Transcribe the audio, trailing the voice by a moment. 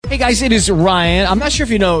Hey guys, it is Ryan. I'm not sure if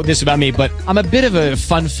you know this about me, but I'm a bit of a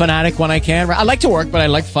fun fanatic when I can. I like to work, but I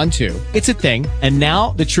like fun too. It's a thing. And now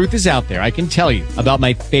the truth is out there. I can tell you about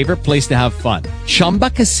my favorite place to have fun. Chumba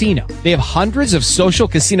Casino. They have hundreds of social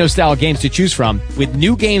casino style games to choose from with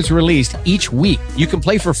new games released each week. You can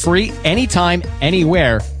play for free anytime,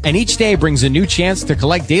 anywhere. And each day brings a new chance to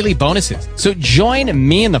collect daily bonuses. So join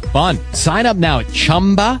me in the fun. Sign up now at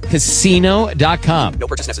ChumbaCasino.com. No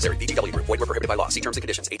purchase necessary. VGW Group. Void where prohibited by law. See terms and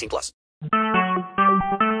conditions. 18+.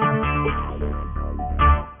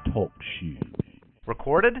 Talk shoes.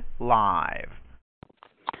 Recorded live.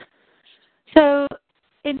 So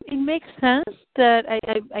it makes sense that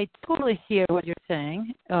I totally hear what you're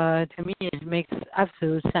saying. To me, it makes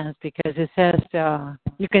absolute sense because it says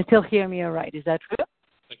you can still hear me all right. Is that true?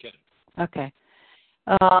 I can. Okay.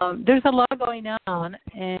 There's a lot going on,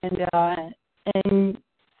 and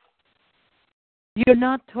you're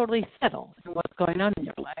not totally settled in what's going on in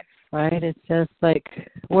your life, right? It's just like,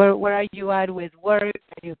 where are you at with work? Are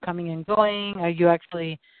you coming and going?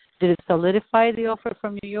 Did it solidify the offer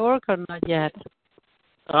from New York or not yet?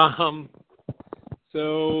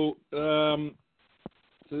 So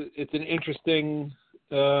it's an interesting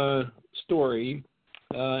story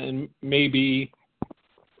and maybe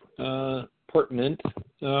pertinent.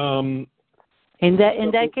 In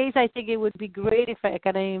that case, I think it would be great if I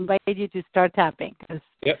can invite you to start tapping because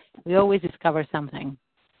we always discover something.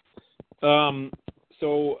 So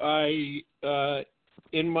we're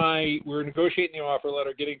negotiating the offer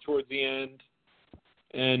letter, getting towards the end,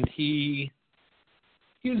 and he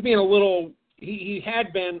was being a little. He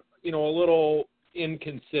had been, a little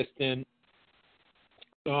inconsistent.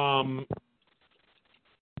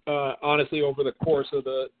 Honestly, over the course of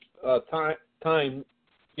the time,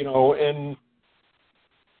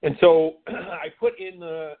 and so I put in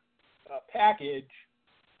the package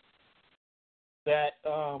that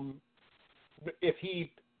if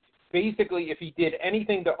he did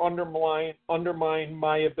anything to undermine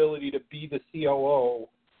my ability to be the COO,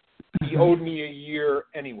 he owed me a year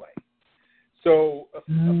anyway. So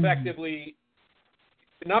effectively,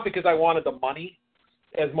 not because I wanted the money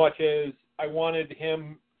as much as I wanted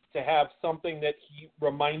him to have something that he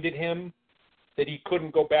reminded him that he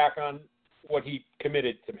couldn't go back on what he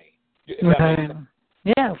committed to me.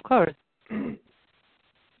 Yeah, of course. And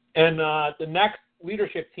the next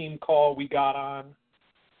leadership team call we got on,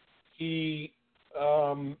 he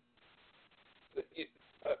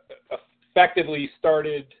effectively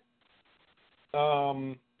started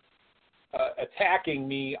attacking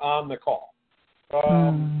me on the call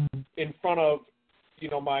in front of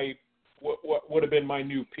my what would have been my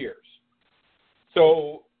new peers.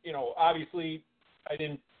 So obviously I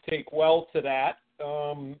didn't take well to that.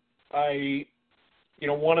 One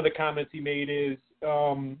of the comments he made is,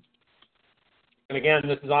 and again,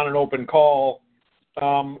 this is on an open call.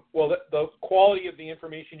 The quality of the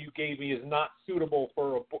information you gave me is not suitable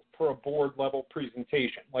for a board level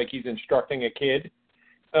presentation, like he's instructing a kid.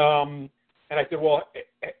 And I said, well,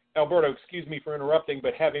 Alberto, excuse me for interrupting,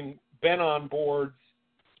 but having been on boards,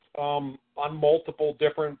 on multiple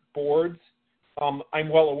different boards, I'm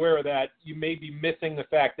well aware of that. You may be missing the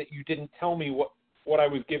fact that you didn't tell me what I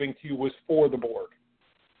was giving to you was for the board.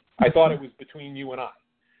 I thought it was between you and I.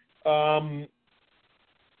 And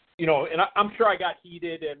I'm sure I got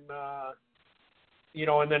heated and,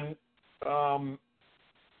 and then,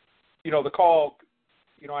 the call,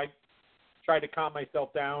 I tried to calm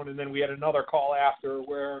myself down, and then we had another call after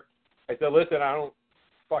where I said, listen, I don't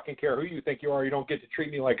fucking care who you think you are. You don't get to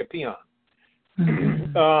treat me like a peon.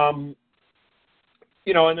 And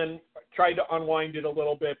then tried to unwind it a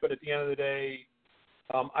little bit, but at the end of the day,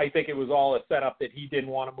 I think it was all a setup that he didn't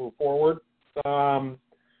want to move forward. So I'm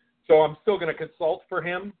still going to consult for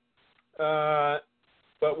him,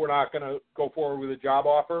 but we're not going to go forward with a job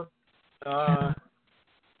offer. I'm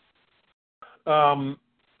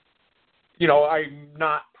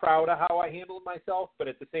not proud of how I handled myself, but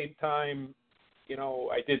at the same time,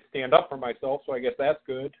 I did stand up for myself, so I guess that's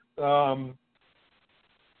good.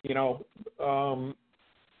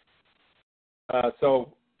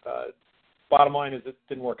 Bottom line is it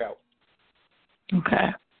didn't work out.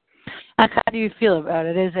 Okay. And how do you feel about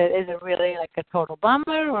it? Is it really like a total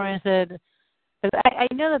bummer, or is it? Because I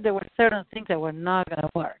know that there were certain things that were not going to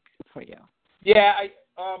work for you. Yeah,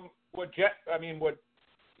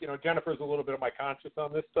 Jennifer's a little bit of my conscience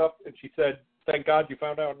on this stuff, and she said, "Thank God you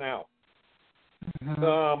found out now."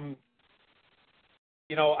 Mm-hmm.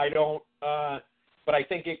 I don't, but I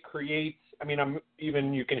think it creates.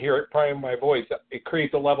 You can hear it probably in my voice. It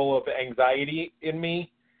creates a level of anxiety in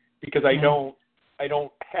me because I don't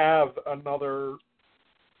have another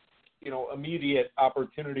immediate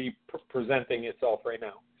opportunity presenting itself right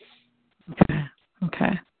now.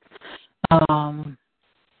 Okay.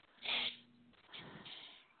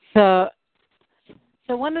 So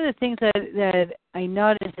one of the things that I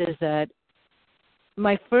noticed is that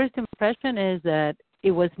my first impression is that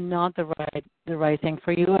it was not the right thing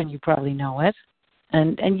for you, and you probably know it.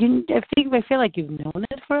 And I feel like you've known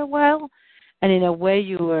it for a while, and in a way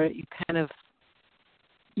you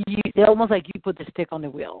almost like you put the stick on the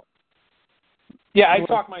wheel. Yeah, I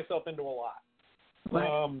talk myself into a lot,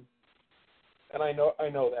 right. And I know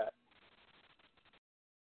that.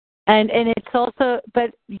 And it's also,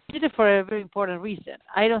 but you did it for a very important reason.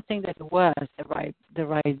 I don't think that it was the right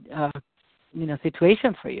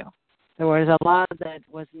situation for you. There was a lot that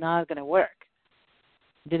was not going to work.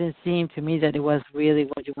 It didn't seem to me that it was really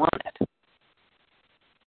what you wanted.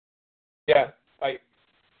 Yeah, I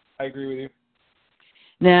agree with you.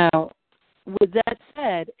 Now, with that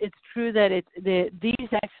said, it's true that these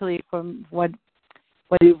actually, from what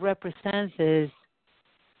it represents, is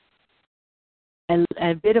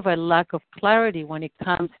a bit of a lack of clarity when it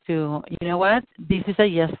comes to, you know what, this is a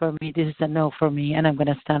yes for me, this is a no for me, and I'm going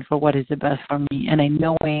to stand for what is the best for me, and I'm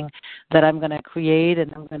knowing that I'm going to create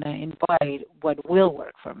and I'm going to invite what will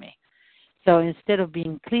work for me. So instead of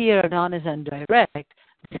being clear and honest and direct,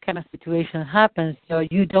 this kind of situation happens, so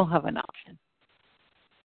you don't have an option.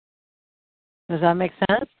 Does that make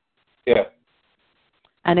sense? Yeah.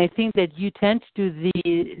 And I think that you tend to do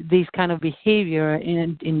this kind of behavior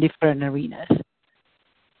in different arenas.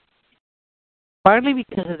 Partly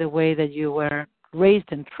because of the way that you were raised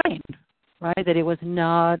and trained, right? That it was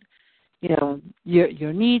not, your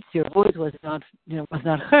needs, your voice was not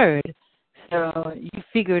heard. So you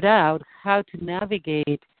figured out how to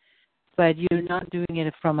navigate, but you're not doing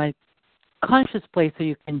it from a conscious place so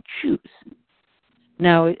you can choose.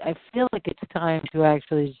 Now, I feel like it's time to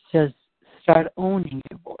actually just start owning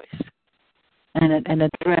your voice and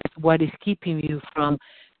address what is keeping you from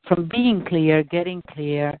being clear, getting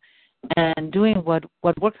clear, and doing what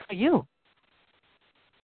works for you.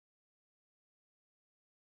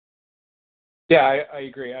 Yeah, I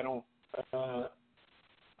agree. I don't know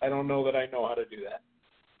that I know how to do that.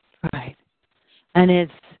 Right. And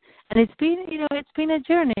it's been it's been a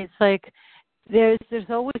journey. It's like there's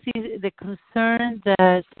always the concern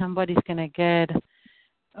that somebody's gonna get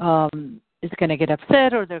is gonna get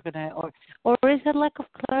upset, or they're gonna or is a lack of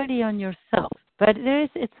clarity on yourself. But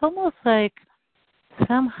it's almost like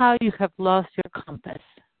somehow you have lost your compass.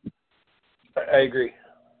 I agree.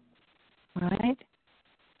 Right?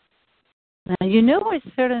 Now, where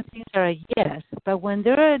certain things are a yes, but when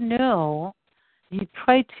they're a no, you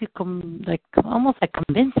try to almost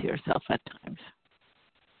convince yourself at times.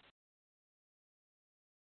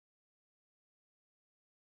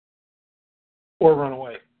 Or run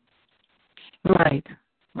away. Right.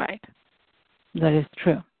 That is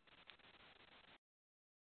true.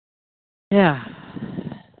 Yeah.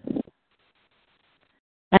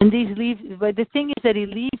 And but the thing is that it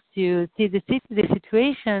leaves you. See, the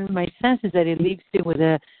situation. My sense is that it leaves you with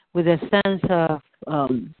a sense of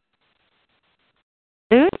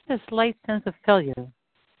there is a slight sense of failure,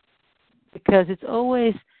 because it's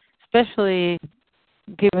always, especially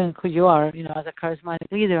given who you are, as a charismatic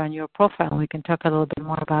leader and your profile. And we can talk a little bit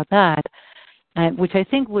more about that, which I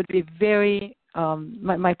think would be very.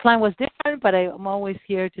 My plan was different, but I'm always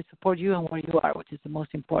here to support you and where you are, which is the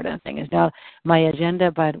most important thing. It's not my agenda,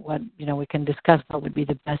 but what we can discuss what would be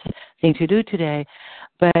the best thing to do today.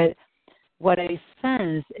 But what I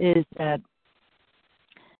sense is that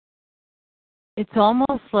it's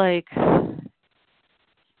almost like it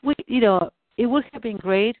would have been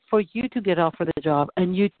great for you to get offered the job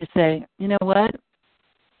and you to say, you know what,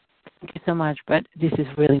 thank you so much, but this is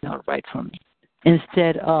really not right for me,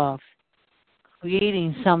 instead of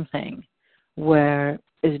creating something where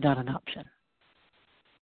it's not an option.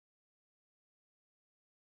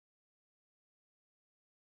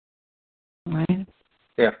 Right?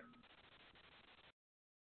 Yeah.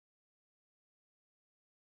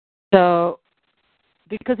 So,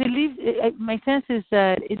 because it leaves, my sense is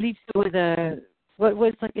that it leaves you with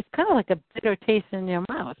it's kind of like a bitter taste in your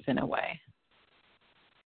mouth in a way.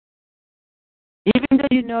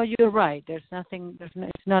 Even though you're right, it's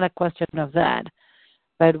not a question of that.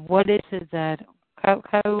 But what is it that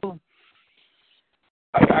how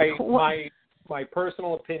my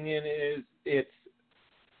personal opinion is it's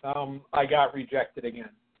I got rejected again.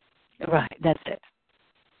 Right, that's it.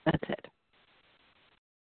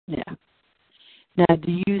 Yeah. Now,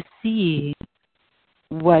 do you see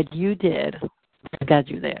what you did that got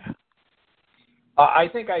you there? I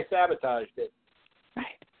think I sabotaged it.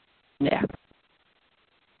 Right. Yeah.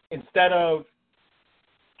 instead of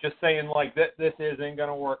just saying like this isn't going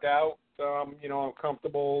to work out, I'm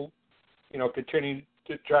comfortable, continuing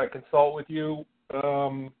to try to consult with you.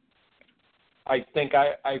 I think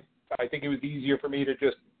I think it was easier for me to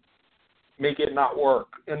just make it not work.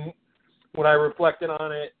 And when I reflected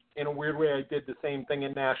on it, in a weird way, I did the same thing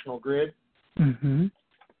in National Grid. Mm-hmm.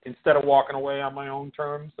 Instead of walking away on my own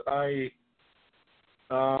terms, I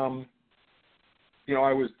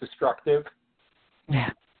was destructive. Yeah.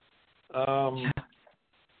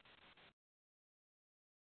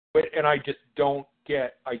 And I just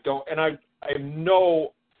I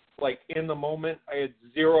know, like, in the moment, I had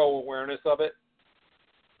zero awareness of it.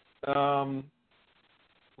 I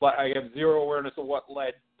have zero awareness of what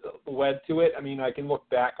led to it. I mean, I can look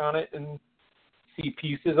back on it and see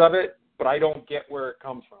pieces of it, but I don't get where it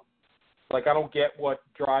comes from. Like, I don't get what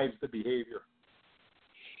drives the behavior.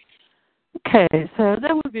 Okay, so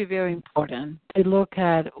that would be very important to look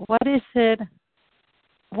at what is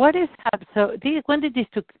so when did this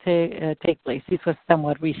take place? This was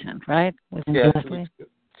somewhat recent, right? Within the last week?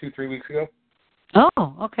 2-3 weeks ago.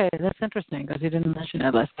 Oh, okay, that's interesting because you didn't mention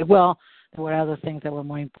it last week. Well, there were other things that were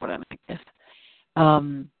more important, I guess.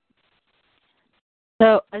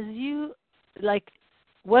 So as you,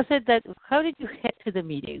 was it that, how did you head to the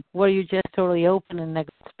meeting? Were you just totally open in a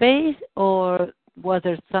space, or was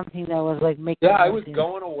there something that was like making? Yeah, I was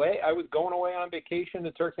going away. I was going away on vacation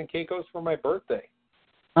to Turks and Caicos for my birthday.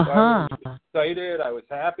 So Uh-huh. I was excited. I was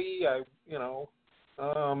happy. And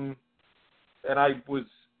I was,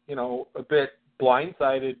 a bit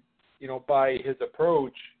blindsided, by his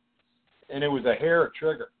approach, and it was a hair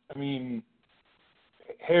trigger. I mean,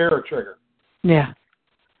 hair trigger. Yeah.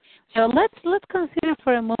 So let's consider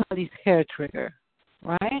for a moment this hair trigger,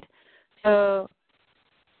 right? So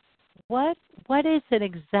what is it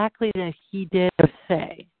exactly that he did or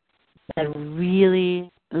say that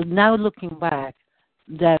really, now looking back,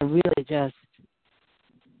 that really just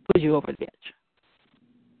put you over the edge?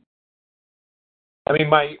 I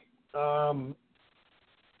mean,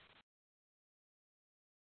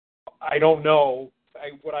 I don't know.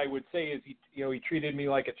 What I would say is he treated me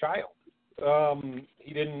like a child.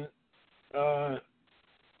 He didn't.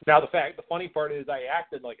 Now the funny part is I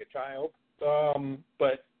acted like a child.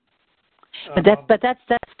 But that's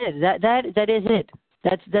it. That is it.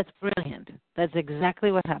 That's brilliant. That's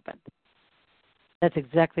exactly what happened. That's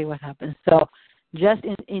exactly what happened. So just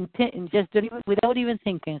without even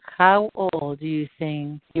thinking, how old do you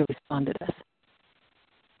think he responded as?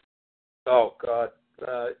 Oh God,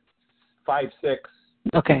 5, 6.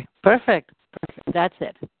 Okay, perfect. That's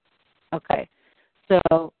it. Okay,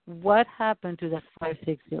 so what happened to that 5,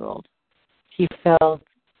 6-year-old? He felt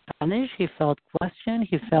punished. He felt questioned.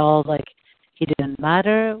 He felt like he didn't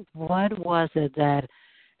matter. What was it that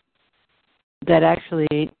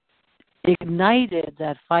actually ignited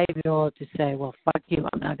that 5-year-old to say, "Well, fuck you.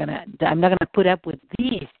 I'm not gonna put up with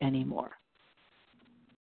these anymore"?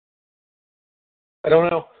 I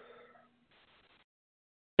don't know.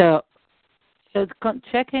 So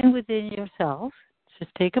check in within yourself.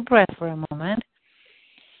 Just take a breath for a moment.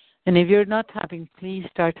 And if you're not tapping, please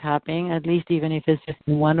start tapping, at least even if it's just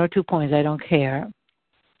 1 or 2 points. I don't care.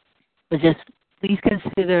 But just please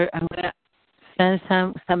consider, I'm going to send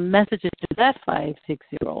some messages to that 5,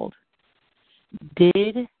 6-year-old.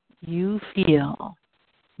 Did you feel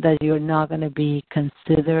that you're not going to be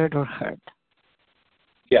considered or heard?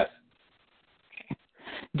 Yes.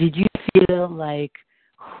 Did you feel like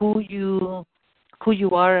who you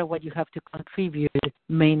are and what you have to contribute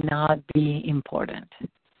may not be important?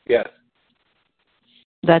 Yes.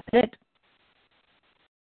 That's it.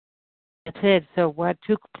 That's it. So what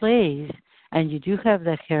took place, and you do have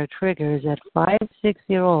that hair triggers, that 5,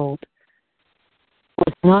 6-year-old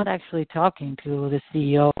was not actually talking to the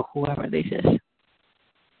CEO or whoever this is.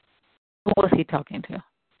 Who was he talking to?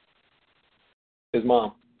 His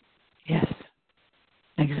mom. Yes,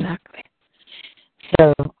 exactly.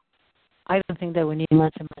 So I don't think that we need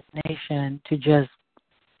much imagination to just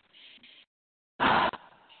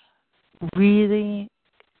really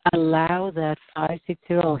allow that 5,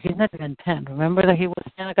 6-year-old, he's not even 10. Remember that he was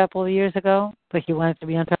 10 a couple of years ago, but he wanted to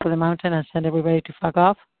be on top of the mountain and send everybody to fuck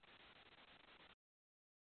off?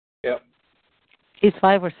 Yep. He's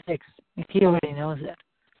 5 or 6. He already knows it.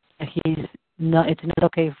 And it's not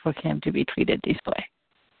okay for him to be treated this way.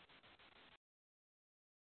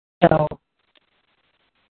 So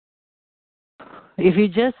if you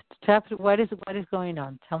just tap, what is going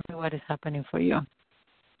on? Tell me what is happening for you.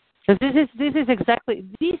 So this is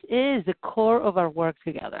the core of our work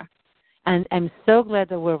together. And I'm so glad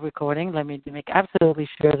that we're recording. Let me make absolutely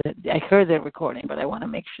sure that I heard the recording, but I want to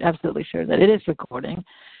make absolutely sure that it is recording,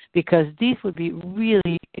 because these would be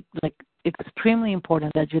really like extremely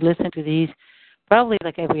important that you listen to these probably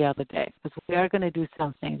like every other day, because we are going to do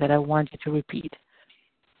something that I want you to repeat.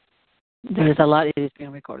 There is a lot. It is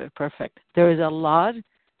being recorded. Perfect. There is a lot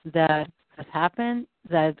that has happened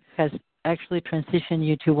that has actually transitioned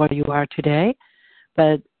you to where you are today.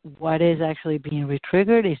 But what is actually being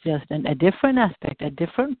retriggered is just a different aspect, a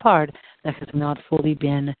different part that has not fully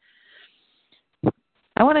been,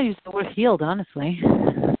 I want to use the word healed, honestly.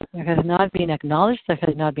 That has not been acknowledged, that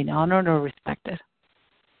has not been honored or respected.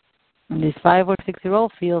 And this 5 or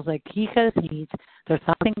 6-year-old feels like he has needs, there's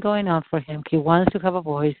something going on for him, he wants to have a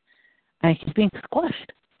voice, and he's being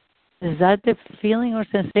squashed. Is that the feeling or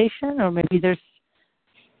sensation? Or maybe there's...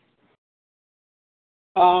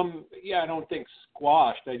 Yeah, I don't think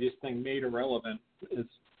squashed. I just think made irrelevant is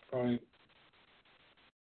probably...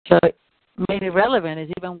 So made irrelevant is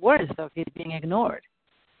even worse, so he's being ignored.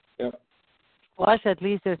 Yep. Squash, at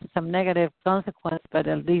least there's some negative consequence, but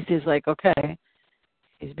at least it's like, okay,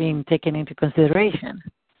 he's being taken into consideration.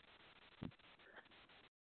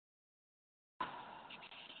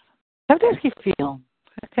 How does he feel?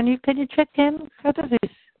 Can you check in? How does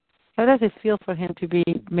it feel for him to be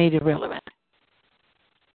made irrelevant?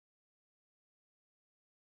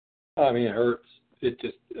 I mean, it hurts. It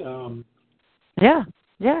just... Yeah.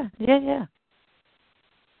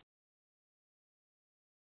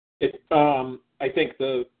 I think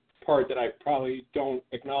the part that I probably don't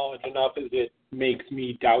acknowledge enough is it makes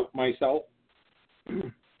me doubt myself.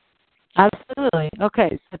 Absolutely.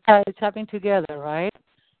 Okay, so it's happening together, right?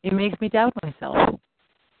 It makes me doubt myself.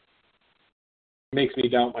 Makes me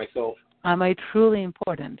doubt myself. Am I truly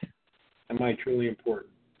important? Am I truly important?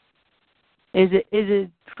 Is it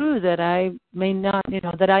true that I may not,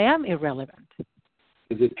 that I am irrelevant?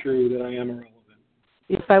 Is it true that I am irrelevant?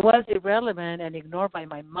 If I was irrelevant and ignored by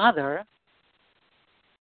my mother,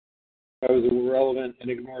 I was irrelevant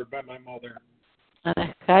and ignored by my mother, and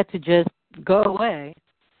I had to just go away,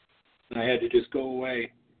 and I had to just go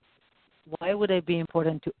away, why would I be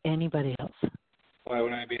important to anybody else? why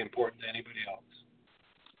would I be important to anybody else?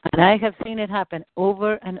 And I have seen it happen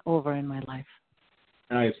over and over in my life.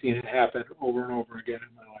 And I have seen it happen over and over again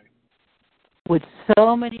in my life. With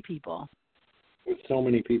so many people. With so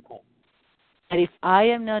many people. And if I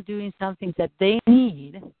am not doing something that they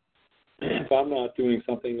need, if I'm not doing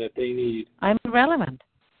something that they need, I'm irrelevant.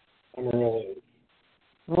 I'm irrelevant.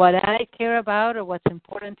 What I care about or what's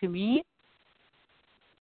important to me,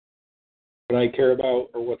 what I care about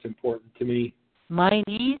or what's important to me, my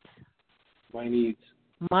needs,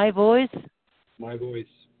 my voice,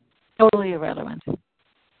 totally irrelevant.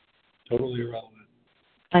 Totally irrelevant.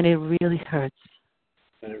 And it really hurts.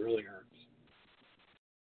 And it really hurts.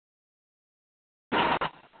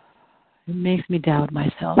 It makes me doubt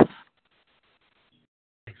myself.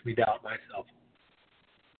 Makes me doubt myself.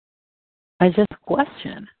 I just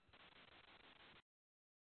question.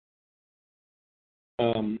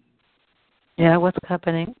 Yeah, what's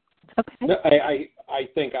happening? It's okay. I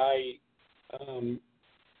think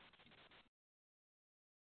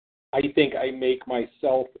I make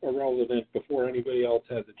myself irrelevant before anybody else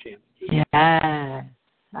has a chance to. Yes,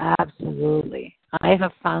 absolutely. I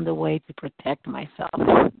have found a way to protect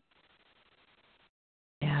myself.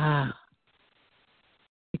 Yeah.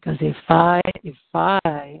 Because if I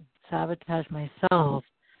sabotage myself,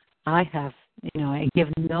 I have, I give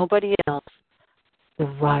nobody else the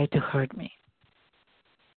right to hurt me.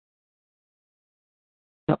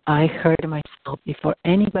 So I hurt myself before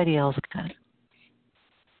anybody else can.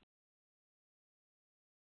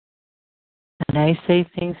 And I say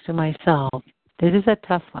things to myself. This is a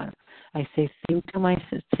tough one. I say things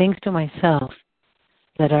to myself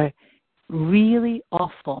that are really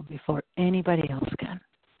awful before anybody else can.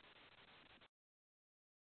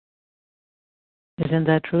 Isn't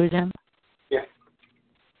that true, Jim? Yeah.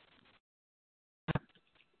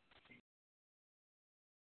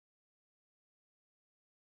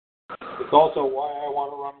 It's also why I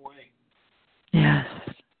want to run away. Yes.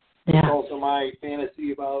 Yeah. It's also my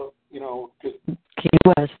fantasy about, just... Key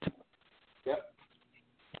West. Yep.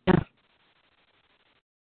 Yeah.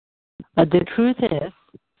 But the truth is,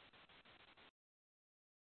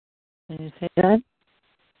 can you say that?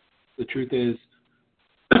 The truth is,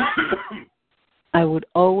 I would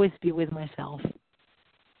always be with myself.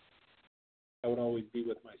 I would always be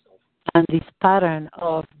with myself. And this pattern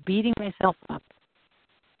of beating myself up.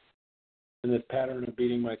 And this pattern of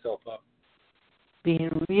beating myself up.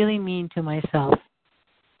 Being really mean to myself.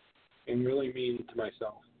 Being really mean to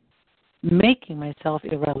myself. Making myself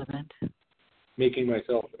irrelevant. Making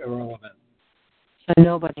myself irrelevant. So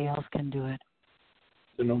nobody else can do it.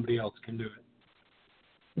 So nobody else can do it.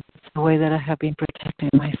 the way that I have been protecting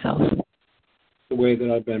myself. The way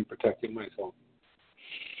that I've been protecting myself.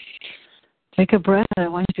 Take a breath. I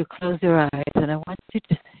want you to close your eyes, and I want you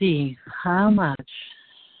to see how much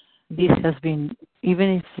this has been, even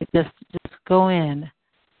if you just go in,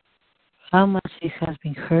 how much this has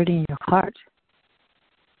been hurting your heart.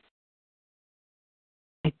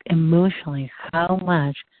 Like emotionally, how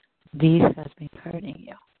much this has been hurting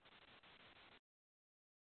you.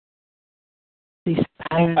 This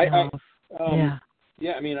pattern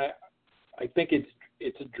Yeah, I mean, I think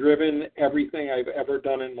it's driven everything I've ever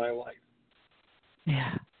done in my life.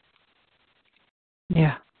 Yeah.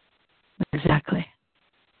 Yeah. Exactly.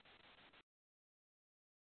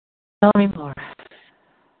 Tell me more.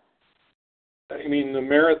 I mean, the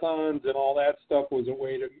marathons and all that stuff was a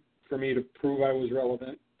way for me to prove I was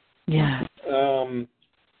relevant. Yeah.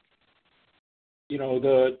 You know,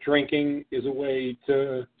 the drinking is a way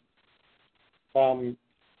to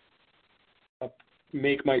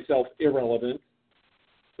make myself irrelevant.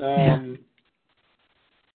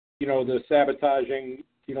 You know, the sabotaging,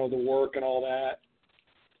 you know, the work and all that.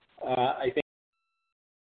 I think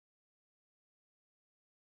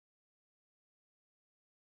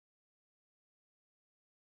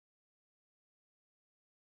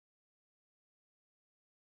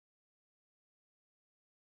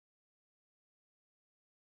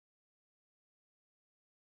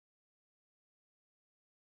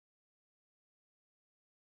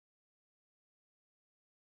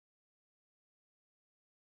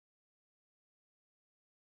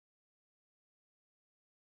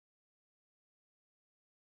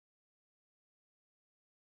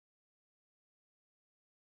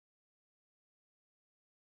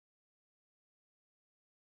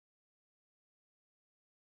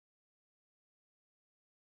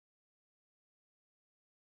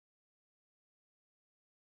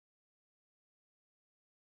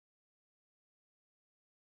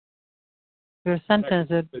Your sentence,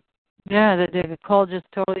 the call just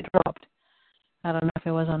totally dropped. I don't know if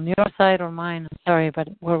it was on your side or mine. I'm sorry, but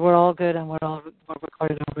we're all good and we're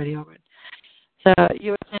recorded already over it. So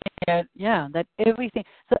you were saying that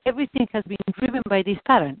everything has been driven by this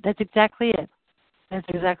pattern. That's exactly it.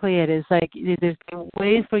 It's like there's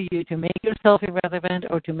ways for you to make yourself irrelevant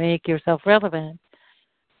or to make yourself relevant,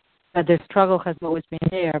 but the struggle has always been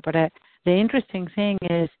there. But the interesting thing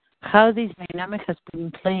is how this dynamic has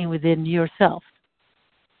been playing within yourself.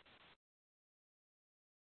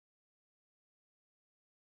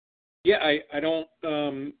 Yeah, I don't.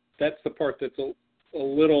 That's the part that's a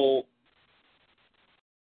little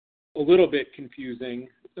bit confusing.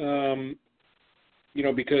 You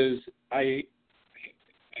know, because I've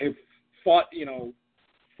fought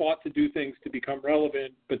to do things to become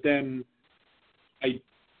relevant, but then I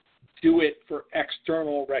do it for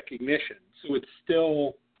external recognition. So it's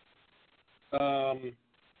still.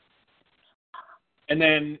 And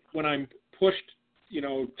then when I'm pushed, you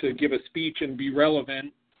know, to give a speech and be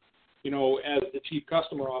relevant, you know, as the chief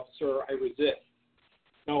customer officer, I resist.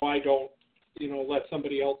 No, I don't, you know, let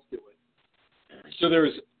somebody else do it. So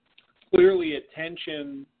there's clearly a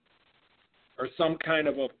tension or some kind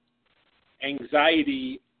of a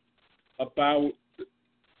anxiety about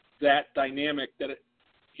that dynamic that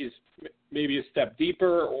is maybe a step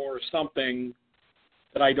deeper or something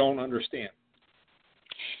that I don't understand.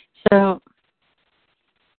 So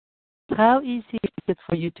how easy is it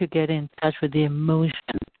for you to get in touch with the emotion?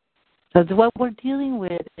 So what we're dealing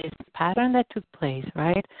with is a pattern that took place,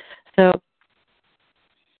 right? So,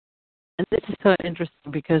 and this is so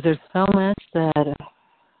interesting because there's so much that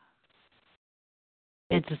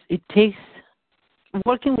it takes,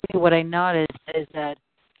 working with you, what I noticed is that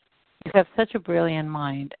you have such a brilliant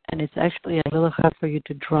mind, and it's actually a little hard for you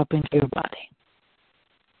to drop into your body.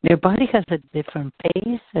 Your body has a different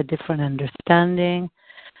pace, a different understanding,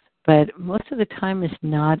 but most of the time it's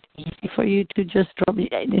not easy for you to just drop.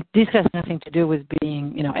 This has nothing to do with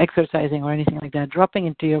being, you know, exercising or anything like that. Dropping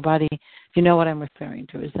into your body, you know what I'm referring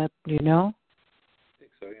to. Is that, do you know? I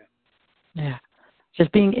think so, yeah. Yeah.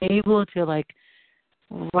 Just being able to, like,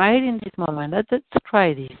 right in this moment, let's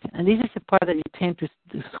try this. And this is the part that you tend to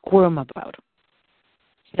squirm about.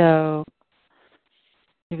 So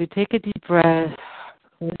if you take a deep breath,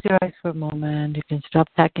 close your eyes for a moment. You can stop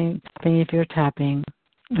tapping if you're tapping.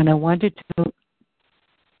 And I want you to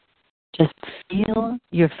just feel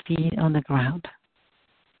your feet on the ground.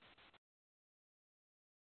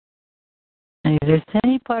 And if there's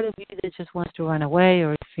any part of you that just wants to run away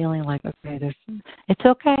or is feeling like, okay, it's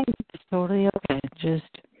okay. It's totally okay. Just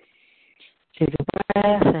take a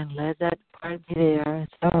breath and let that part be there.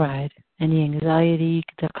 It's all right. any anxiety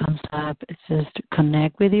that comes up. It's just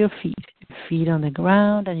connect with your feet on the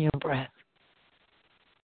ground and your breath.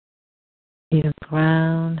 Feet on the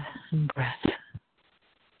ground and breath.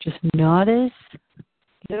 Just notice,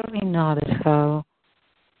 literally notice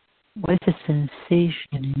what is the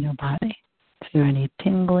sensation in your body? Is there any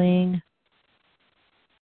tingling? Is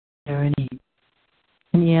there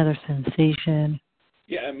any other sensation?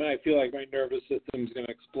 Yeah, I feel like my nervous system's going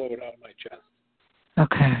to explode out of my chest.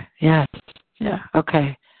 Okay. Yes. Yeah.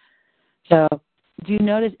 Okay. So, do you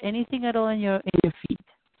notice anything at all in your feet?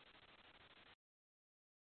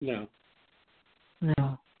 No.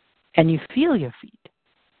 No. Can you feel your feet?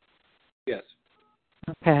 Yes.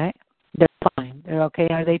 Okay. They're fine. They're okay.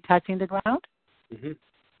 Are they touching the ground? Mhm.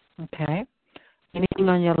 Okay. Anything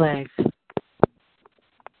on your legs?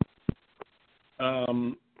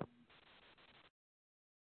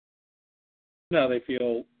 No, they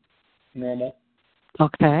feel normal.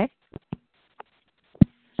 Okay.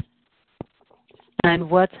 And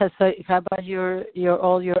how about your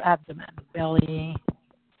abdomen, belly,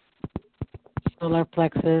 solar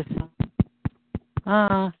plexus?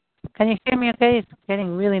 Can you hear me okay? It's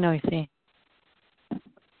getting really noisy.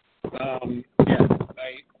 Yeah,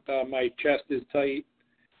 my chest is tight.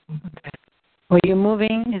 Okay. Were you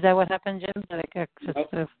moving? Is that what happened, Jim?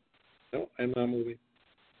 No, I'm not moving.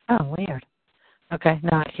 Oh, weird. Okay,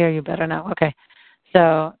 now I hear you better now. Okay.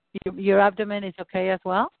 So your abdomen is okay as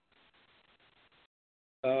well?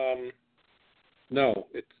 No,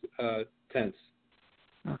 it's tense.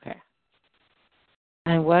 Okay.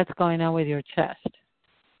 And what's going on with your chest?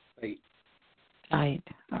 Tight.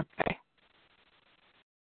 Okay.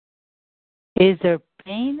 Is there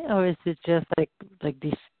pain or is it just like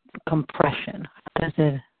this compression? How does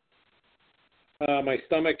it? My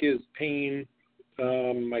stomach is pain.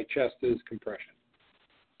 My chest is compression.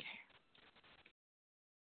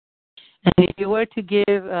 And if you were to give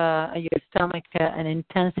your stomach an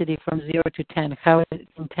intensity from 0 to 10, how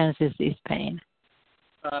intense is this pain?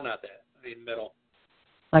 Not that. I mean, middle.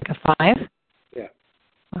 Like a 5? Yeah.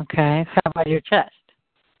 Okay. How about your chest?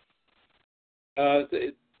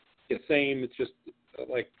 It's the same. It's just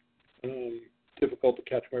difficult to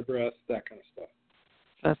catch my breath, that kind of stuff.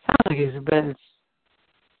 So it sounds like it's a bit.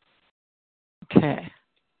 Okay.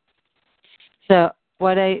 So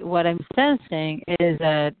what I'm sensing is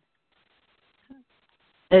that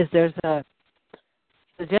there's a.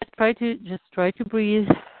 So just try to breathe.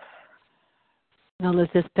 Now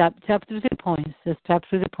let's just tap through the points. Just tap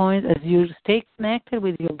through the points as you stay connected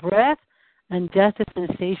with your breath and just the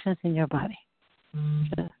sensations in your body.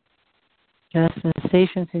 Just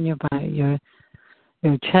sensations in your body, your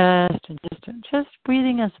chest, and just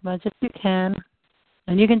breathing as much as you can.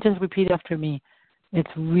 And you can just repeat after me.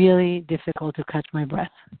 It's really difficult to catch my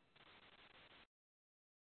breath.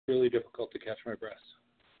 Really difficult to catch my breath.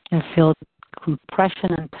 I feel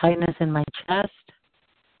compression and tightness in my chest.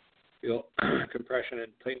 Feel compression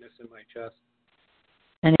and tightness in my chest.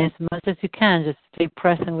 And as much as you can, just stay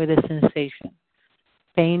present with the sensation.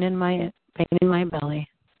 Pain in my belly.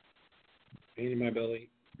 Pain in my belly.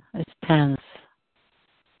 It's tense.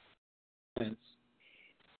 Tense.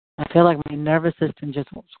 I feel like my nervous system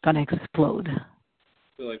just was going to explode. I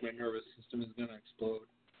feel like my nervous system is going to explode.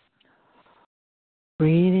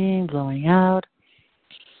 Breathing, blowing out.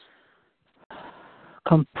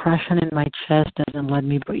 Compression in my chest doesn't let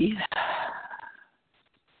me breathe.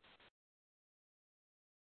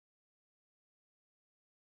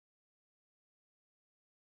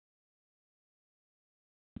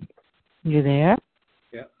 You there?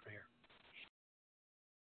 Yeah, I'm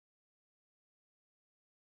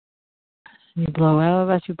here. You blow out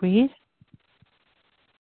as you breathe?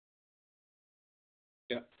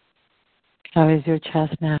 Yeah. How is your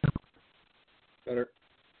chest now? Better.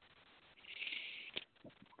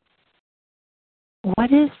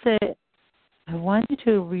 I want you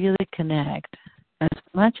to really connect as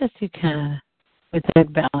much as you can with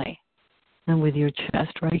that belly and with your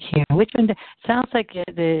chest right here. Which one? Sounds like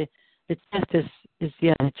the chest is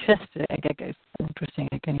the chest. It's interesting.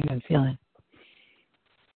 I can even feel it.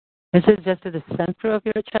 Is it just at the center of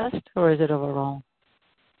your chest, or is it overall?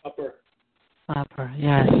 Upper. Upper,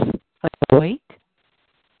 yes. Like a weight?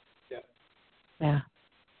 Yeah. Yeah.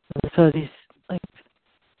 So these, like,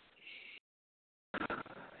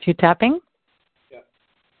 you tapping? Yeah.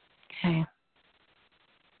 Okay.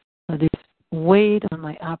 So this weight on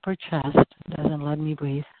my upper chest doesn't let me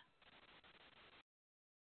breathe.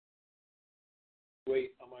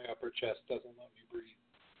 Weight on my upper chest doesn't let me breathe.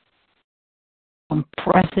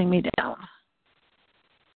 Compressing me down.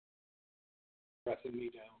 Pressing me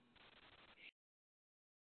down.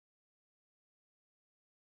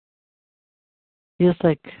 feels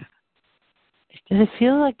like, does it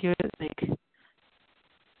feel like you're like,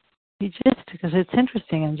 you just, because it's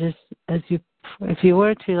interesting, and just if you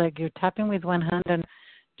were to, like, you're tapping with one hand and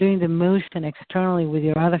doing the motion externally with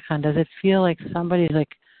your other hand, does it feel like somebody's like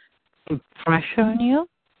putting pressure on you?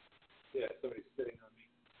 Yeah, somebody's sitting on me.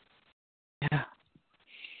 Yeah.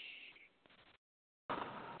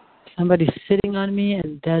 Somebody's sitting on me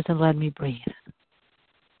and doesn't let me breathe.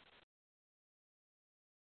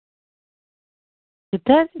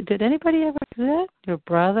 Did anybody ever do that? Your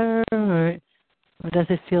brother, or does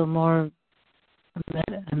it feel more a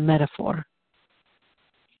metaphor? More a metaphor.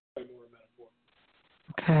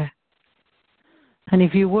 Okay. And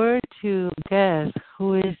if you were to guess,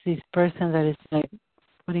 who is this person that is like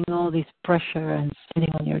putting all this pressure and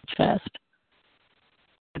sitting on your chest,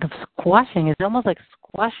 kind of squashing? It's almost like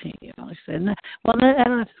squashing you. Well, I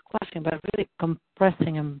don't know if squashing, but really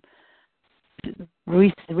compressing and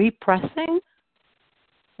repressing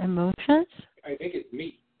emotions. I think it's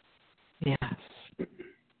me. Yes.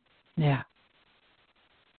 Yeah.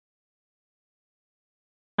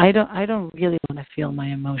 I don't really want to feel my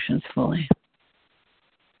emotions fully.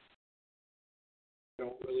 I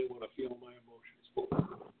don't really want to feel my emotions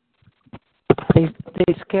fully.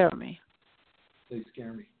 They scare me. They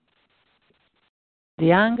scare me.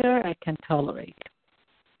 The anger I can tolerate.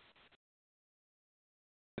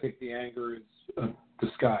 I think the anger is a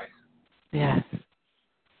disguise. Yes.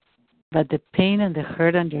 But the pain and the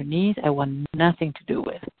hurt underneath, I want nothing to do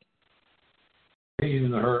with. Pain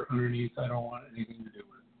and the hurt underneath, I don't want anything to do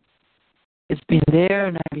with. It's been there,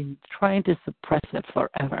 and I've been trying to suppress it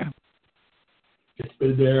forever. It's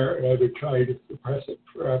been there, and I've been trying to suppress it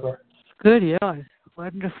forever. Good, yeah. It's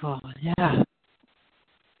wonderful, yeah.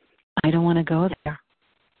 I don't want to go there.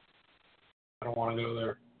 I don't want to go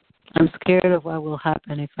there. I'm scared of what will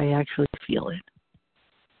happen if I actually feel it.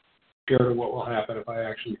 Scared of what will happen if I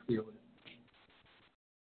actually feel it.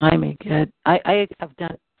 I may get. I have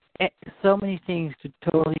done so many things to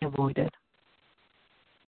totally avoid it.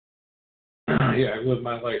 Yeah, I've lived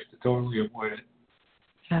my life to totally avoid it.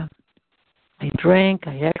 Yeah. I drink,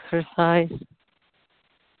 I exercise.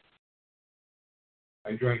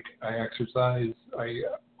 I drink, I exercise, I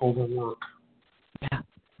overwork. Yeah.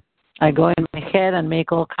 I go in my head and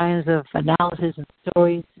make all kinds of analysis and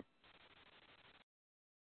stories.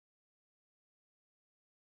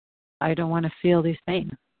 I don't want to feel this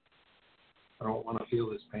pain. I don't want to feel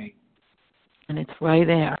this pain. And it's right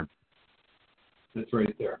there. It's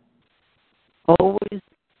right there.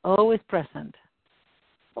 Always present.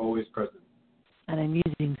 Always present. And I'm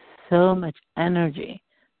using so much energy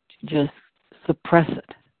to just suppress it.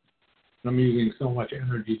 I'm using so much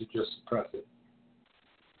energy to just suppress it.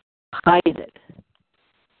 Hide it.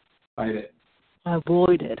 Hide it.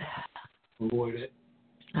 Avoid it. Avoid it.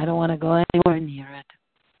 I don't want to go anywhere near it.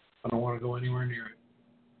 I don't want to go anywhere near it.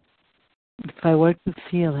 If I were to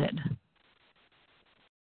feel it,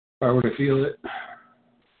 If I were to feel it,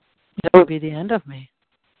 that would be the end of me.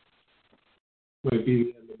 it would be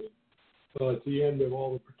the end of me. Well, it's the end of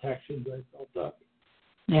all the protections I built up.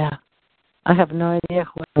 Yeah. I have no idea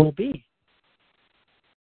who I will be.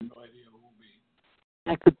 I have no idea who will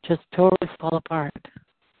be. I could just totally fall apart.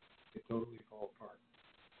 It totally fall apart.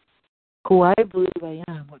 Who I believe I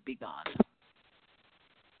am would be gone.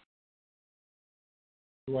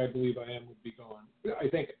 Who I believe I am would be gone.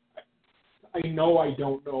 I know I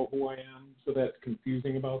don't know who I am, so that's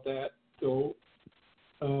confusing about that. So,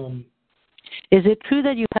 is it true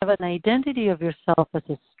that you have an identity of yourself as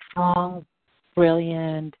a strong,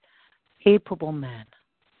 brilliant, capable man?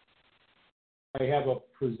 I have a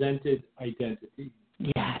presented identity.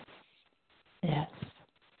 Yes. Yes.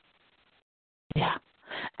 Yeah.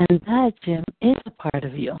 And that, Jim, is a part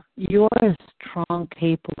of you. You're a strong,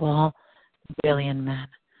 capable, brilliant man.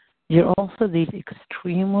 You're also this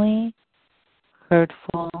extremely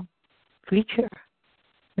hurtful creature.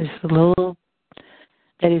 This little,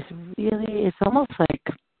 that is really, it's almost like,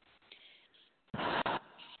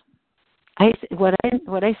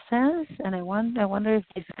 what I sense, and I wonder if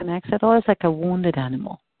this connects at all, is like a wounded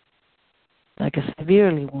animal. Like a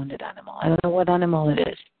severely wounded animal. I don't know what animal it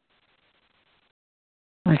is.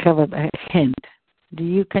 I have a hint.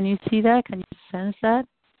 Can you see that? Can you sense that?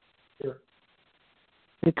 Sure.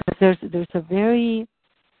 Because there's a very,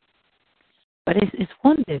 but it's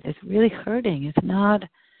wounded. It's really hurting. It's not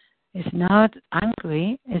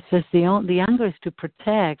angry. It's just the anger is to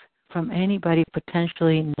protect from anybody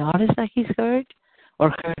potentially notice that he's hurt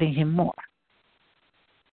or hurting him more.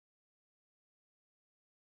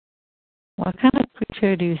 What kind of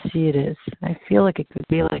creature do you see it is? I feel like it could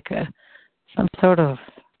be like some sort of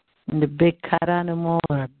The big cat animal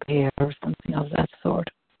or a bear or something of that sort.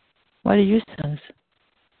 What do you sense?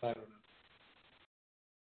 I don't know.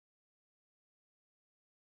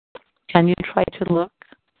 Can you try to look?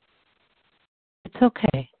 It's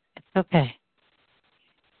okay. It's okay.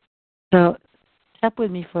 So, step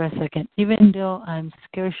with me for a second. Even though I'm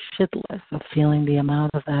scared shitless of feeling the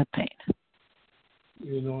amount of that pain.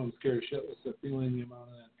 Even though I'm scared shitless of feeling the amount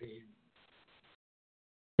of that pain.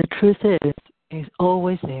 The truth is, it's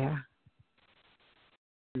always there.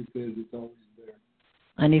 The truth is, it's always there.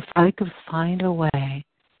 And if I could find a way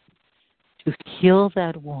to heal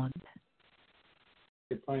that wound,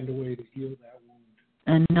 I could find a way to heal that wound.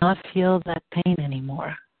 And not feel that pain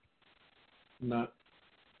anymore. Not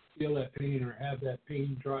feel that pain or have that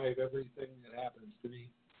pain drive everything that happens to me.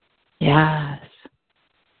 Yes.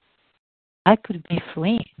 I could be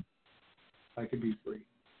free. I could be free.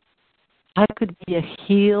 I could be a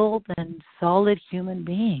healed and solid human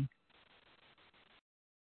being.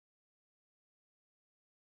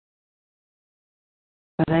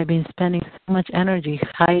 But I've been spending so much energy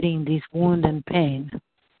hiding this wound and pain.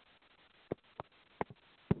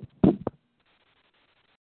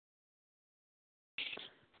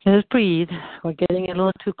 Just breathe. We're getting a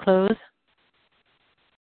little too close.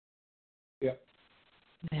 Yeah.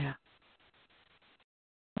 Yeah.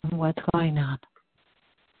 What's going on?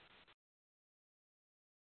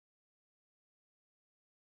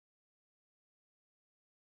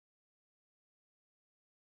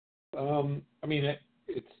 I mean,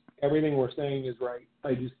 it's everything we're saying is right.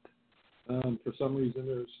 I just, for some reason,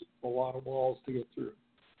 there's a lot of walls to get through.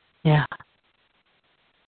 Yeah.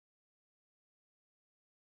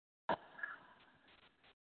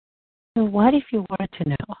 So what if you were to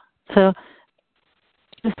know? So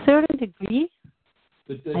to a certain degree,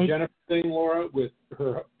 The Jennifer thing, Laura, with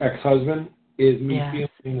her ex-husband, is me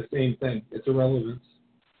feeling the same thing. It's irrelevance.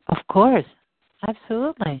 Of course.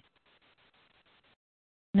 Absolutely.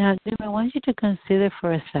 Now, Jim, I want you to consider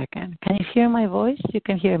for a second. Can you hear my voice? You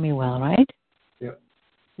can hear me well, right? Yep.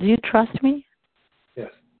 Do you trust me? Yes.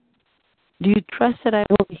 Do you trust that I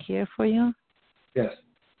will be here for you? Yes.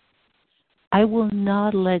 I will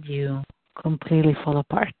not let you completely fall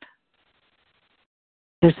apart.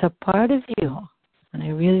 There's a part of you, and I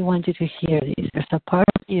really want you to hear this, there's a part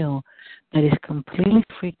of you that is completely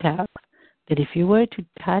freaked out, that if you were to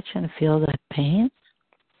touch and feel that pain,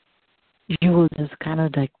 you will just kind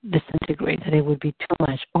of like disintegrate, that it would be too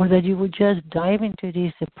much, or that you would just dive into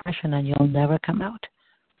this depression and you'll never come out.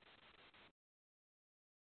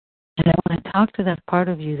 And I want to talk to that part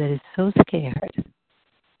of you that is so scared.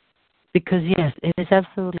 Because yes, it is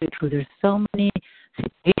absolutely true. There's so many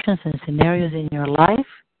situations and scenarios in your life.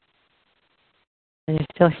 Can you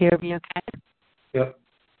still hear me okay? Yep.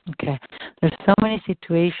 Okay. There's so many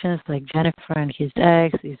situations like Jennifer and his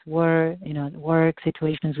ex, his work, work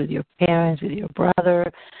situations with your parents, with your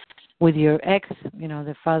brother, with your ex,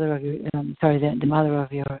 the father of your, the mother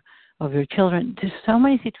of your children. There's so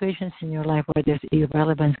many situations in your life where this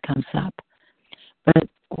irrelevance comes up. But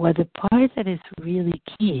what the part that is really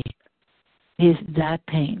key is that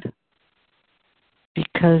pain.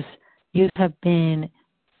 Because you have been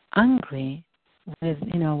angry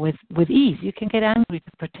with ease. You can get angry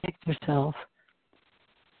to protect yourself.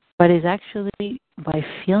 But it's actually by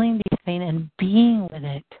feeling this pain and being with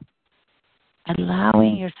it,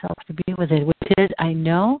 allowing yourself to be with it, which is, I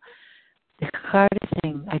know, the hardest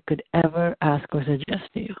thing I could ever ask or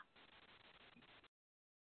suggest to you.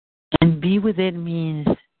 And be with it means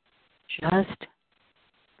just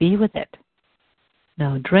be with it.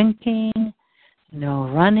 No drinking, no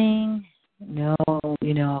running, no,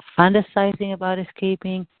 fantasizing about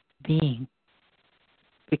escaping, being.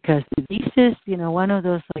 Because this is, one of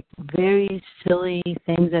those like very silly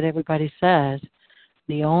things that everybody says,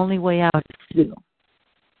 the only way out is through.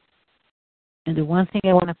 And the one thing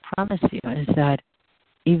I want to promise you is that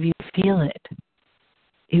if you feel it,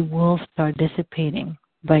 it will start dissipating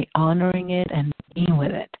by honoring it and being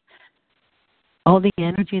with it. All the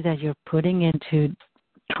energy that you're putting into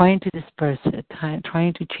trying to disperse it,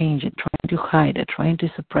 trying to change it, trying to hide it, trying to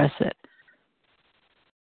suppress it,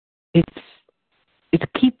 it's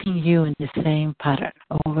keeping you in the same pattern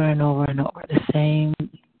over and over and over,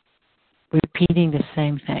 repeating the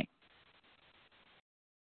same thing.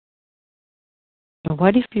 But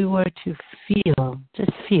what if you were to feel,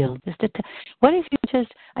 what if you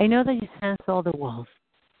just, I know that you sense all the walls.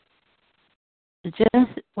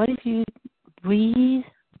 What if you breathe,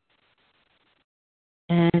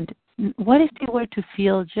 and what if you were to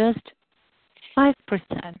feel just 5%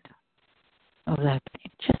 of that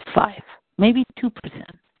pain? Just 5%, maybe 2%.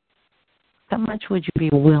 How much would you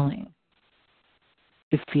be willing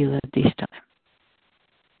to feel at this time?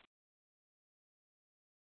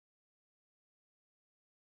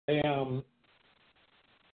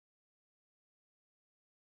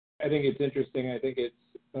 I think it's interesting. I think it's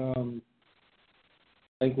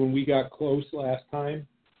like when we got close last time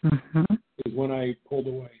is when I pulled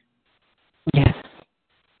away. Yes.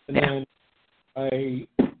 And then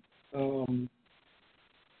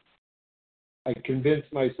I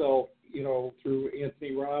convinced myself, through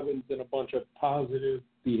Anthony Robbins and a bunch of positive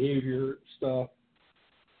behavior stuff,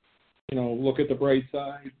 look at the bright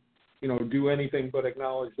side, do anything but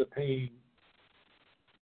acknowledge the pain,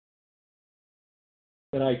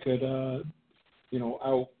 that I could,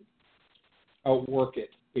 outwork it,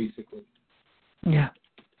 basically. Yeah.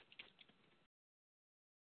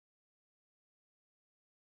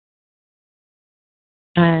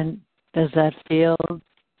 And does that feel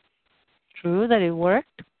true that it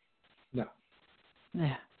worked? No.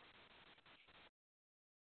 Yeah.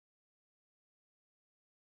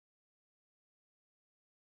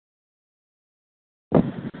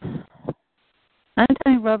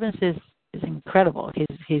 Anthony Robbins is incredible.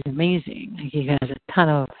 He's amazing. He has a ton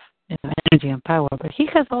of energy and power, but he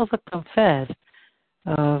has also confessed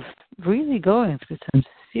of really going through some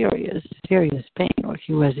serious pain where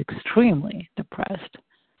he was extremely depressed.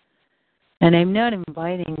 And I'm not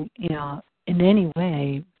inviting, in any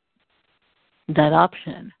way that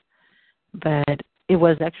option, but it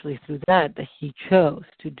was actually through that he chose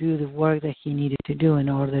to do the work that he needed to do in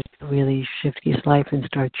order to really shift his life and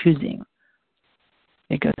start choosing.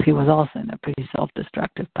 Because he was also in a pretty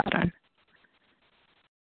self-destructive pattern.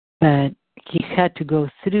 But he had to go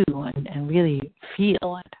through and really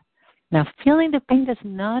feel it. Now, feeling the pain does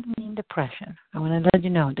not mean depression. I want to let you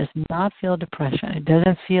know, it does not feel depression. It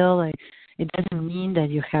doesn't mean that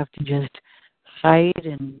you have to just hide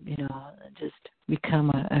and, just become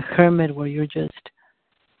a hermit where you're just,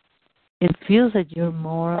 it feels that you're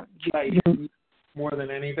more... More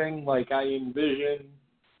than anything, like I envision,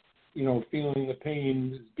 feeling the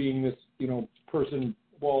pain as being this, person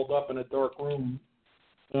walled up in a dark room,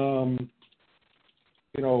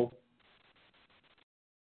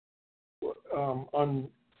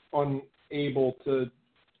 unable to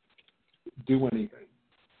do anything.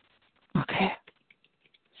 Okay.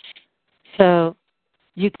 So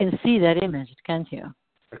you can see that image, can't you?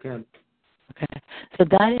 I can. Okay. So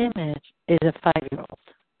that image is a 5-year-old.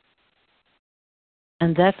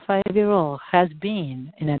 And that 5-year-old has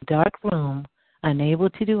been in a dark room, unable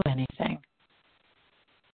to do anything,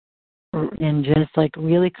 and just like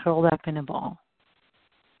really curled up in a ball.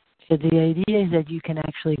 So the idea is that you can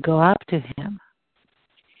actually go up to him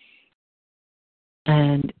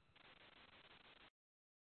and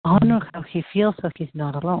honor how he feels so he's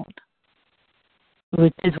not alone,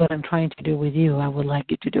 which is what I'm trying to do with you. I would like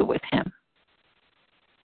you to do with him.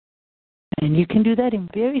 And you can do that in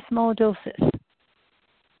very small doses.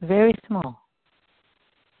 Very small.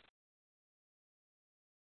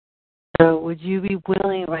 So would you be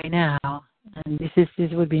willing right now, and this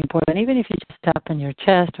would be important, even if you just tap on your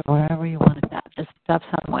chest or wherever you want to tap, just tap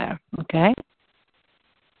somewhere, okay?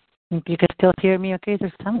 If you can still hear me, okay?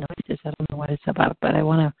 There's some noises. I don't know what it's about, but I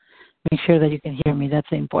want to make sure that you can hear me. That's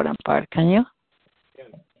the important part. Can you? Yeah.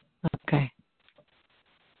 Okay.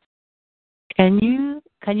 Can you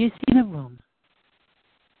see the room?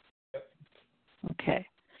 Yep. Okay.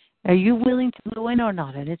 Are you willing to go in or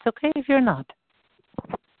not? And it's okay if you're not.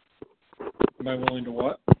 Am I willing to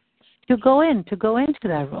what? To go into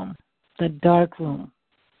that room, the dark room,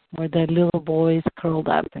 where that little boy is curled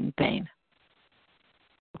up in pain.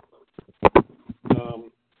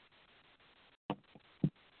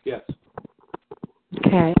 Yes.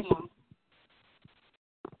 Okay.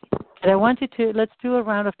 But I want you to, let's do a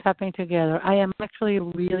round of tapping together. I am actually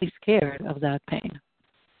really scared of that pain.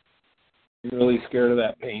 I'm really scared of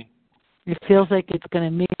that pain. It feels like it's going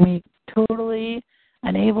to make me totally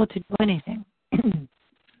unable to do anything.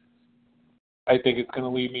 I think it's going to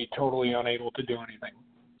leave me totally unable to do anything.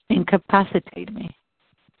 Incapacitate me.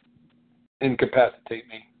 Incapacitate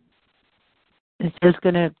me. It's just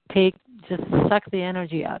going to just suck the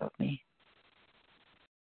energy out of me.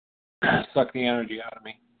 Suck the energy out of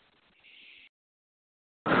me.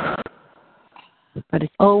 But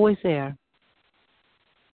it's always there.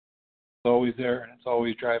 It's always there, and it's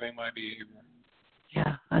always driving my behavior.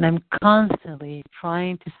 Yeah, and I'm constantly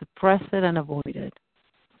trying to suppress it and avoid it.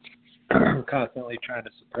 I'm constantly trying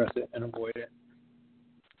to suppress it and avoid it.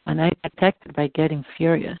 And I protect it by getting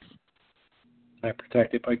furious. I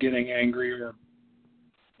protect it by getting angry or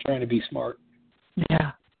trying to be smart.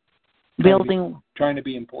 Yeah. Trying to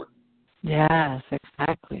be important. Yes,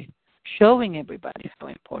 exactly. Showing everybody how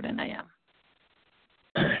important I am.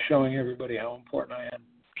 showing everybody how important I am.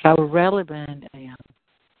 How relevant I am.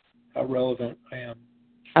 How relevant I am.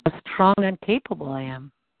 How strong and capable I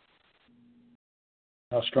am.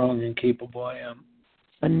 How strong and capable I am.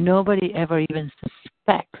 But nobody ever even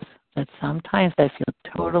suspects that sometimes I feel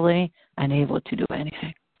totally unable to do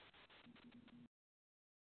anything.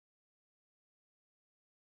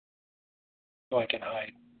 So I can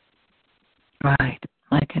hide. Right.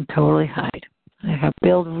 I can totally hide. I have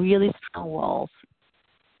built really strong walls.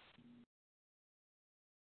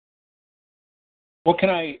 What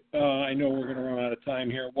can I know we're going to run out of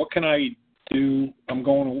time here. What can I do? I'm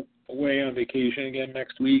going away on vacation again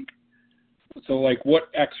next week. So, like,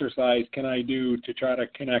 what exercise can I do to try to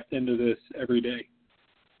connect into this every day?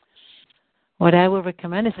 What I would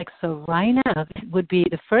recommend is, so right now,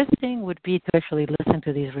 the first thing would be to actually listen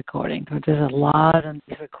to these recordings. There's a lot on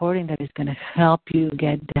this recording that is going to help you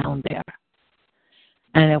get down there.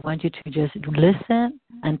 And I want you to just listen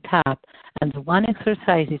and tap. And the one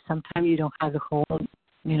exercise is sometimes you don't have the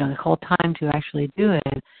whole time to actually do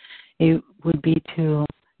it. It would be do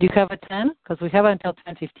you have a 10? Because we have until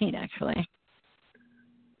 10:15 actually.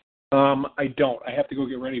 I don't. I have to go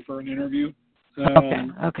get ready for an interview.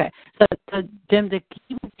 Okay. So, Jim, the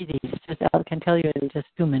key would be these. I can tell you in just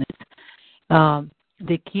 2 minutes.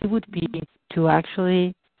 The key would be to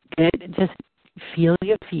actually just feel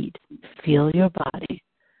your feet, feel your body,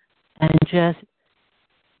 and just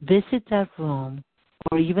visit that room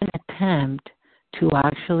or even attempt to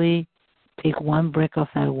actually take one brick off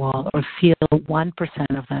that wall or feel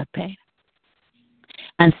 1% of that pain.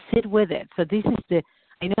 And sit with it. So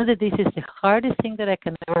I know that this is the hardest thing that I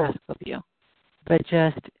can ever ask of you. But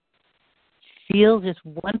just feel just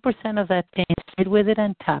 1% of that pain. Sit with it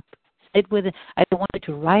and tap. Sit with it. I don't want you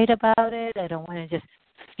to write about it. I don't want to just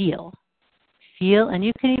feel. Feel, and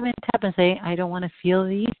you can even tap and say, I don't want to feel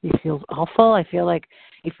these. This feels awful. I feel like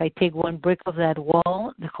if I take one brick of that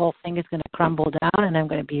wall, the whole thing is going to crumble down and I'm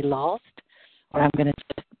going to be lost. Or I'm going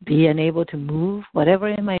to just be unable to move, whatever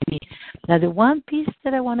it might be. Now, the one piece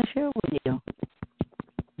that I want to share with you,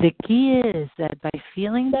 the key is that by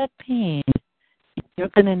feeling that pain, you're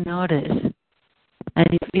going to notice. And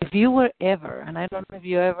if you were ever, and I don't know if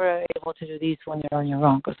you're ever able to do this when you're on your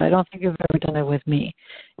own, because I don't think you've ever done it with me.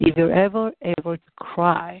 If you're ever able to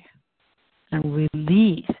cry and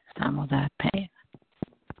release some of that pain,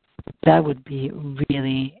 that would be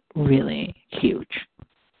really, really huge.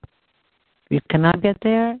 If you cannot get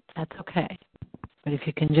there, that's okay. But if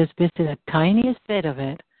you can just visit the tiniest bit of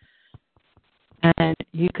it, and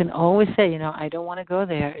you can always say, I don't want to go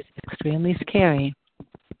there. It's extremely scary.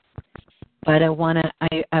 But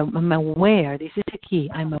I'm aware, this is the key,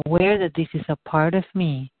 I'm aware that this is a part of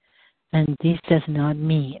me, and this does not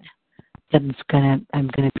mean that I'm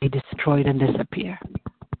going to be destroyed and disappear.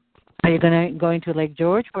 Are you going to Lake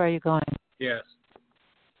George? Where are you going? Yes.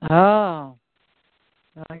 Oh.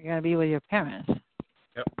 Well, you're going to be with your parents.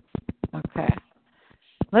 Yep. Okay.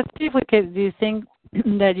 Let's see if we can, do you think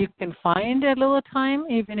that you can find a little time,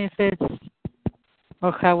 even if it's,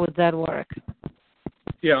 or how would that work?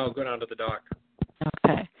 Yeah, I'll go down to the dock.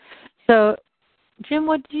 Okay. So, Jim,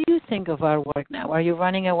 what do you think of our work now? Are you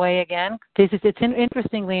running away again?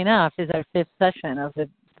 Interestingly enough, is our 5th session of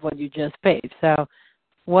what you just paid. So,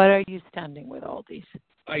 what are you standing with all these?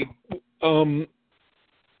 I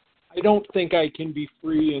don't think I can be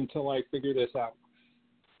free until I figure this out.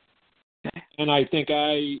 Okay. And I think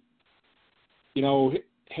I,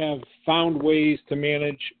 have found ways to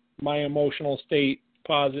manage my emotional state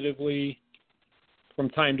positively from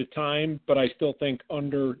time to time, but I still think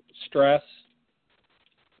under stress,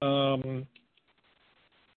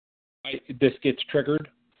 this gets triggered.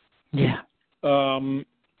 Yeah. And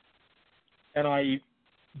I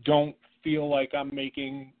don't feel like I'm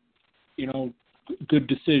making, good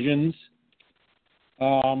decisions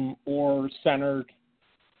or centered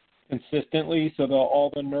consistently. So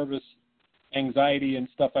all the nervous anxiety and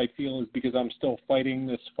stuff I feel is because I'm still fighting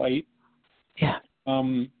this fight. Yeah.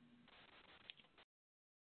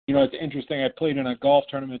 It's interesting. I played in a golf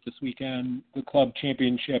tournament this weekend, the club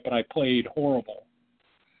championship, and I played horrible.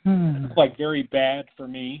 It's like very bad for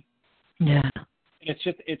me. Yeah. And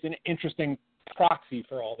it's an interesting proxy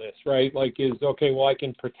for all this, right? Like I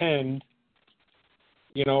can pretend,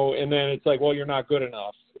 and then it's like, well, you're not good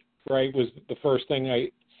enough, right? Was the first thing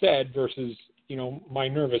I said versus, my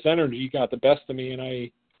nervous energy got the best of me, and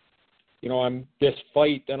I'm this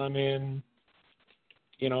fight that I'm in,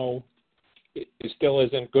 it still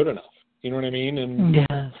isn't good enough. You know what I mean? And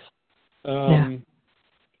yes. So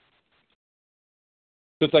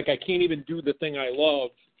it's like I can't even do the thing I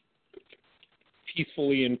love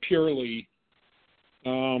peacefully and purely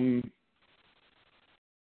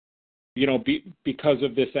because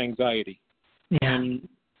of this anxiety. Yeah.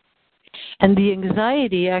 And the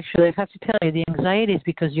anxiety, actually, I have to tell you, the anxiety is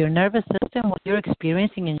because your nervous system, what you're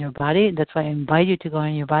experiencing in your body, that's why I invite you to go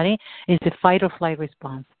in your body, is the fight or flight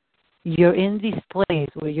response. You're in this place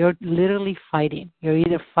where you're literally fighting. You're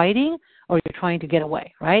either fighting or you're trying to get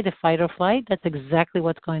away, right? The fight or flight, that's exactly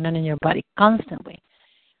what's going on in your body constantly.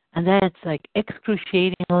 And that's like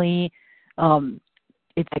excruciatingly,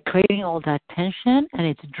 it's like creating all that tension, and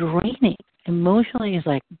it's draining. Emotionally, it's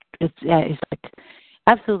like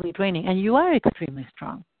absolutely draining. And you are extremely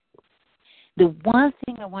strong. The one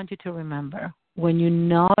thing I want you to remember when you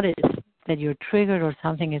notice that you're triggered or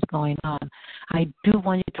something is going on, I do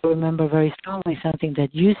want you to remember very strongly something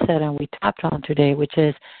that you said and we tapped on today, which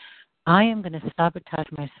is, I am going to sabotage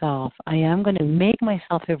myself. I am going to make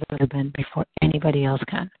myself irrelevant before anybody else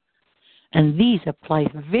can. And these apply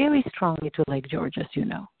very strongly to Lake George, as you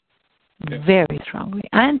know. Yeah. Very strongly.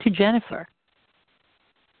 And to Jennifer.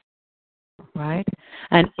 Right?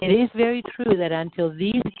 And it is very true that until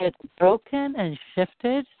these get broken and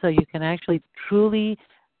shifted so you can actually truly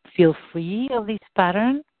feel free of this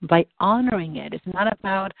pattern by honoring it. It's not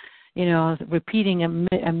about, repeating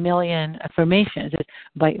a million affirmations. It's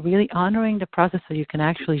by really honoring the process so you can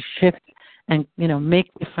actually shift and, make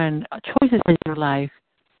different choices in your life.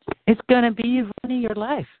 It's going to be running your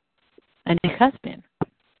life. And it has been.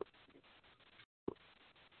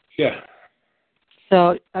 Yeah.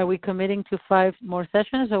 So are we committing to 5 more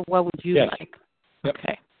sessions, or what would you like? Yep.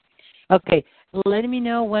 Okay. Let me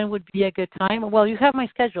know when would be a good time. Well, you have my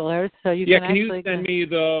scheduler, so you can actually... can you send me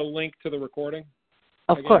the link to the recording?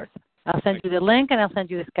 Of course. I'll send you the link, and I'll send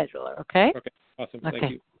you the scheduler, okay? Okay, awesome. Okay.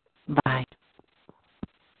 Thank you. Bye.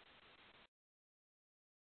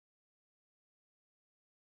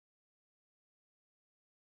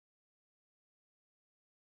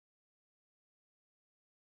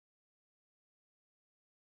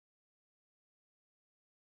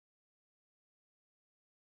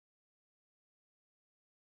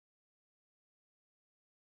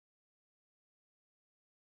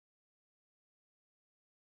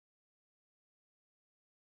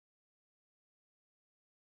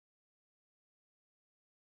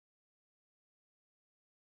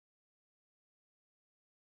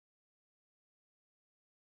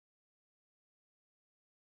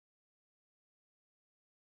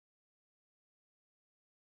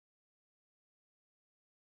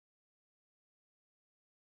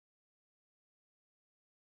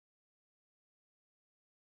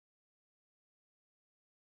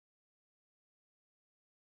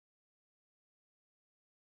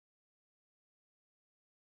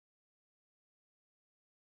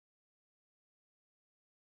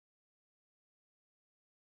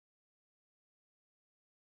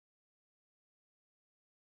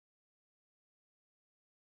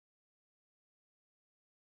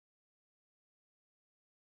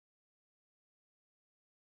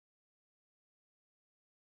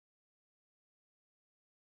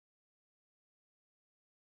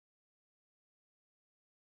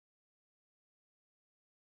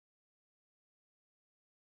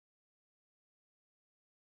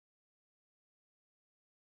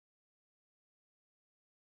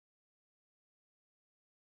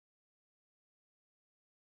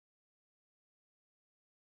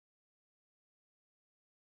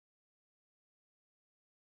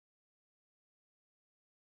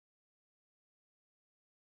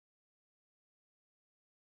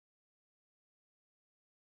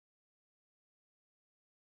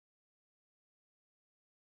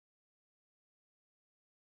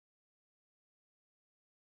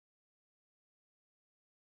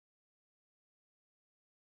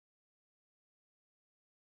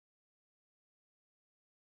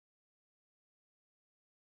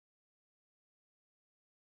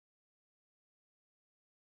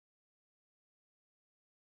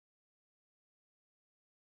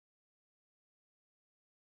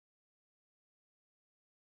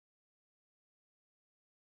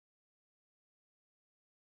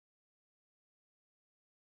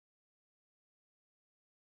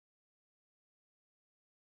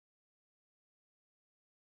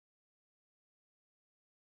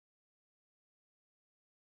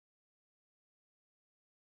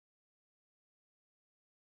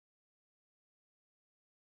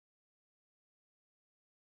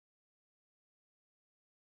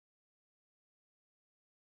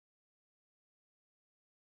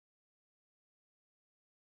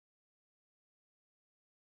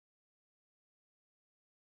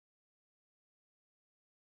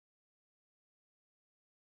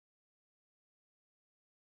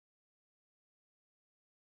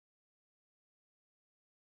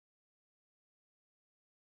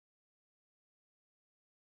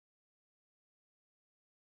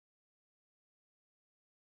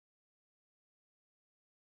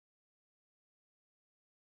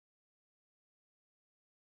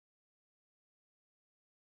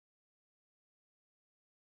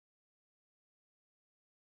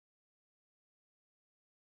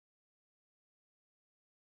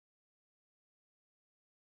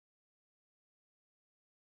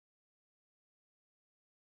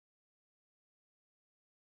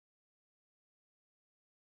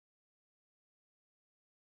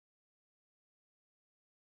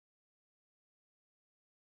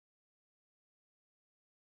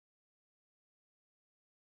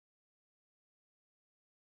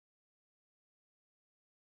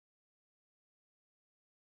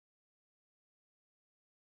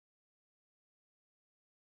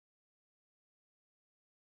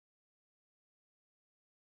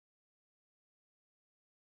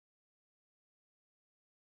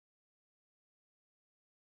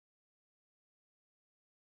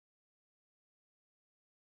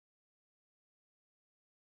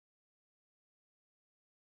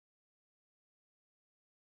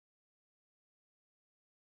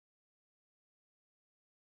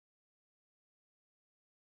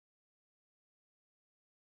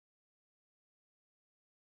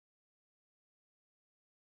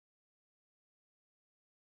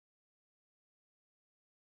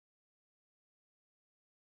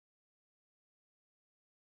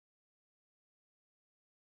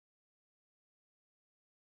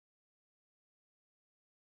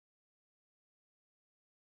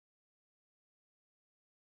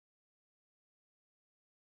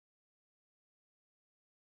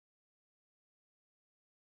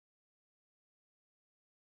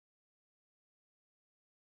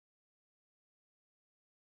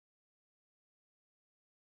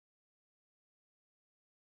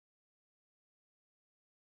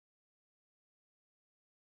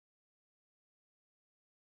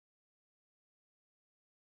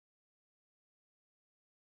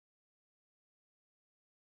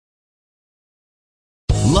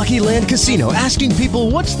 Lucky Land Casino, asking people,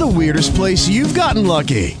 what's the weirdest place you've gotten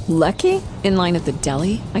lucky? Lucky? In line at the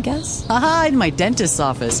deli, I guess? Aha, in my dentist's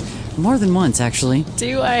office. More than once, actually.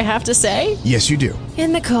 Do I have to say? Yes, you do.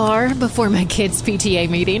 In the car before my kids' PTA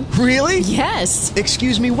meeting. Really? Yes.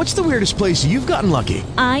 Excuse me, what's the weirdest place you've gotten lucky?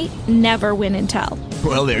 I never win and tell.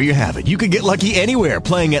 Well, there you have it. You can get lucky anywhere,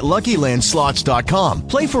 playing at LuckyLandSlots.com.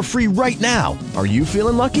 Play for free right now. Are you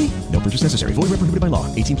feeling lucky? No purchase necessary. Void where prohibited by law.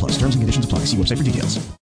 18+. Terms and conditions apply. See website for details.